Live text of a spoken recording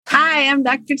Hi, I'm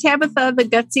Dr. Tabitha, the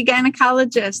Gutsy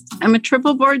Gynecologist. I'm a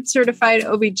triple board certified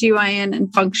OBGYN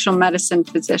and functional medicine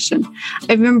physician.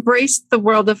 I've embraced the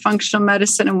world of functional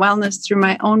medicine and wellness through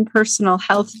my own personal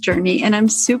health journey, and I'm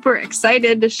super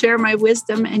excited to share my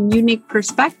wisdom and unique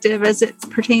perspective as it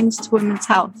pertains to women's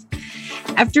health.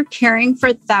 After caring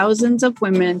for thousands of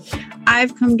women,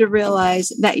 I've come to realize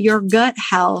that your gut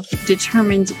health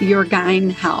determines your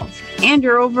gyne health and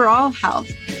your overall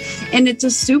health. And it's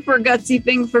a super gutsy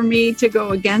thing for me to go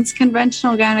against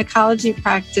conventional gynecology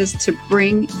practice to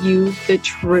bring you the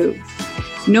truth.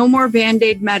 No more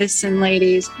Band-Aid medicine,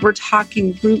 ladies. We're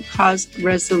talking root cause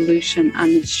resolution on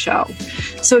this show.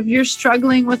 So if you're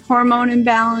struggling with hormone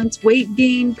imbalance, weight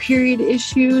gain, period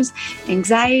issues,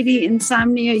 anxiety,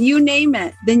 insomnia, you name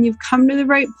it, then you've come to the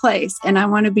right place. And I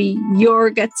want to be your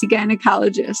gutsy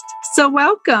gynecologist. So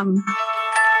welcome.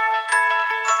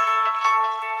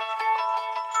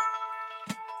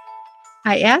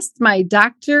 I asked my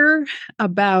doctor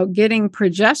about getting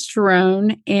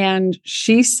progesterone, and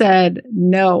she said,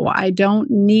 no, I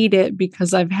don't need it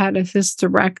because I've had a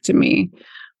hysterectomy,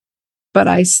 but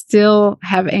I still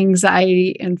have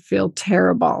anxiety and feel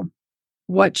terrible.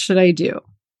 What should I do?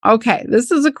 Okay,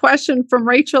 this is a question from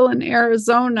Rachel in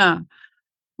Arizona.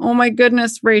 Oh my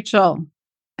goodness, Rachel.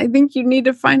 I think you need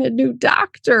to find a new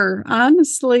doctor,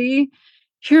 honestly.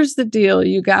 Here's the deal,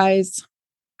 you guys.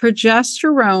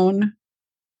 Progesterone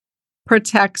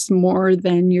protects more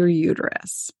than your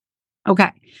uterus. Okay.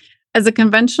 As a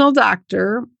conventional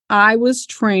doctor, I was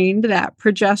trained that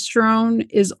progesterone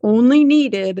is only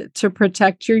needed to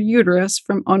protect your uterus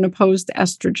from unopposed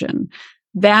estrogen.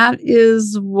 That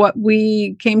is what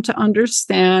we came to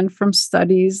understand from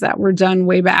studies that were done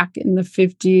way back in the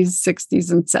 50s,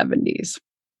 60s, and 70s.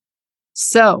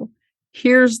 So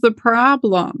here's the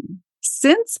problem.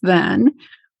 Since then,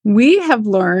 we have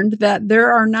learned that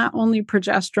there are not only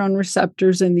progesterone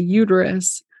receptors in the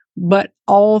uterus, but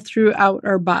all throughout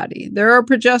our body. There are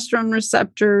progesterone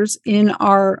receptors in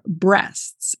our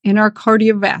breasts, in our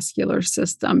cardiovascular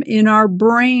system, in our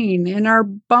brain, in our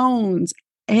bones,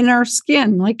 in our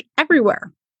skin, like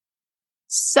everywhere.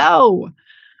 So,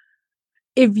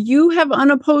 if you have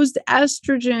unopposed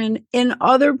estrogen in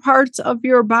other parts of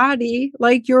your body,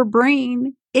 like your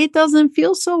brain, it doesn't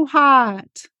feel so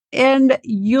hot. And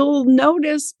you'll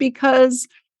notice because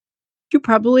you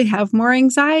probably have more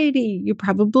anxiety. You're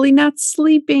probably not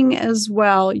sleeping as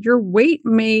well. Your weight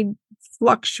may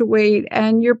fluctuate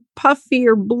and you're puffy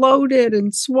or bloated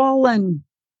and swollen.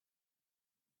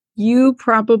 You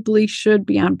probably should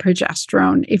be on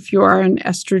progesterone if you are an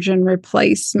estrogen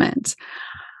replacement.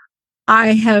 I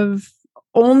have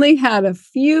only had a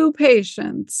few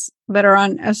patients that are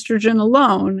on estrogen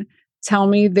alone tell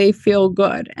me they feel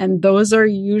good. And those are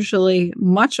usually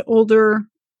much older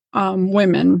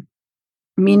women,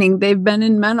 meaning they've been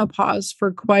in menopause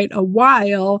for quite a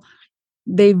while.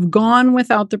 They've gone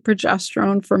without the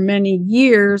progesterone for many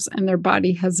years and their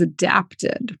body has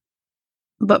adapted.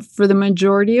 But for the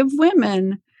majority of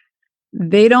women,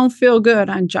 they don't feel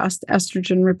good on just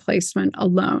estrogen replacement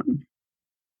alone.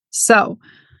 So,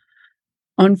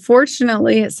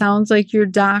 unfortunately, it sounds like your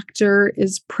doctor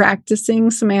is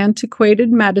practicing some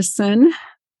antiquated medicine.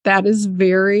 That is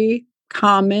very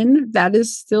common. That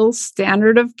is still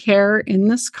standard of care in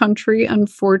this country,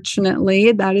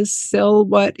 unfortunately. That is still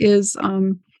what is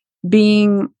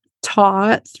being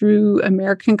taught through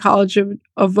American College of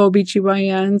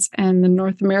OBGYNs and the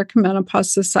North American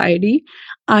Menopause Society.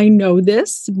 I know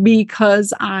this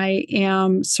because I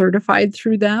am certified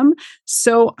through them.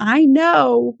 So I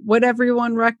know what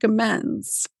everyone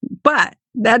recommends, but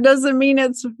that doesn't mean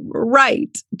it's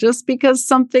right. Just because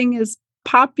something is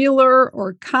popular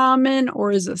or common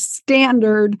or is a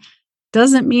standard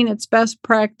doesn't mean it's best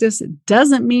practice. It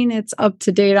doesn't mean it's up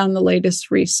to date on the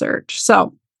latest research.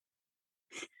 So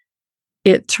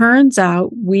it turns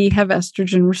out we have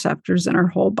estrogen receptors in our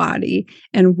whole body,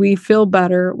 and we feel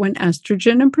better when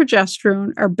estrogen and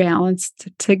progesterone are balanced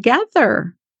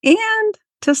together, and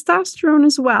testosterone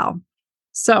as well.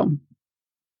 So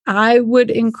I would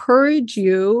encourage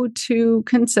you to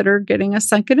consider getting a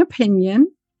second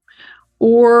opinion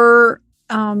or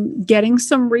getting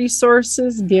some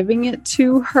resources, giving it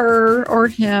to her or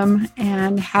him,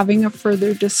 and having a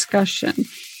further discussion.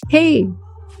 Hey,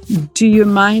 do you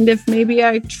mind if maybe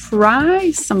I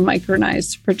try some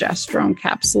micronized progesterone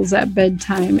capsules at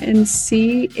bedtime and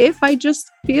see if I just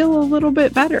feel a little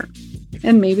bit better?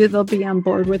 And maybe they'll be on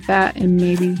board with that and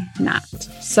maybe not.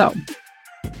 So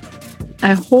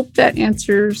I hope that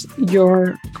answers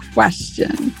your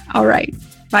question. All right.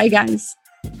 Bye, guys.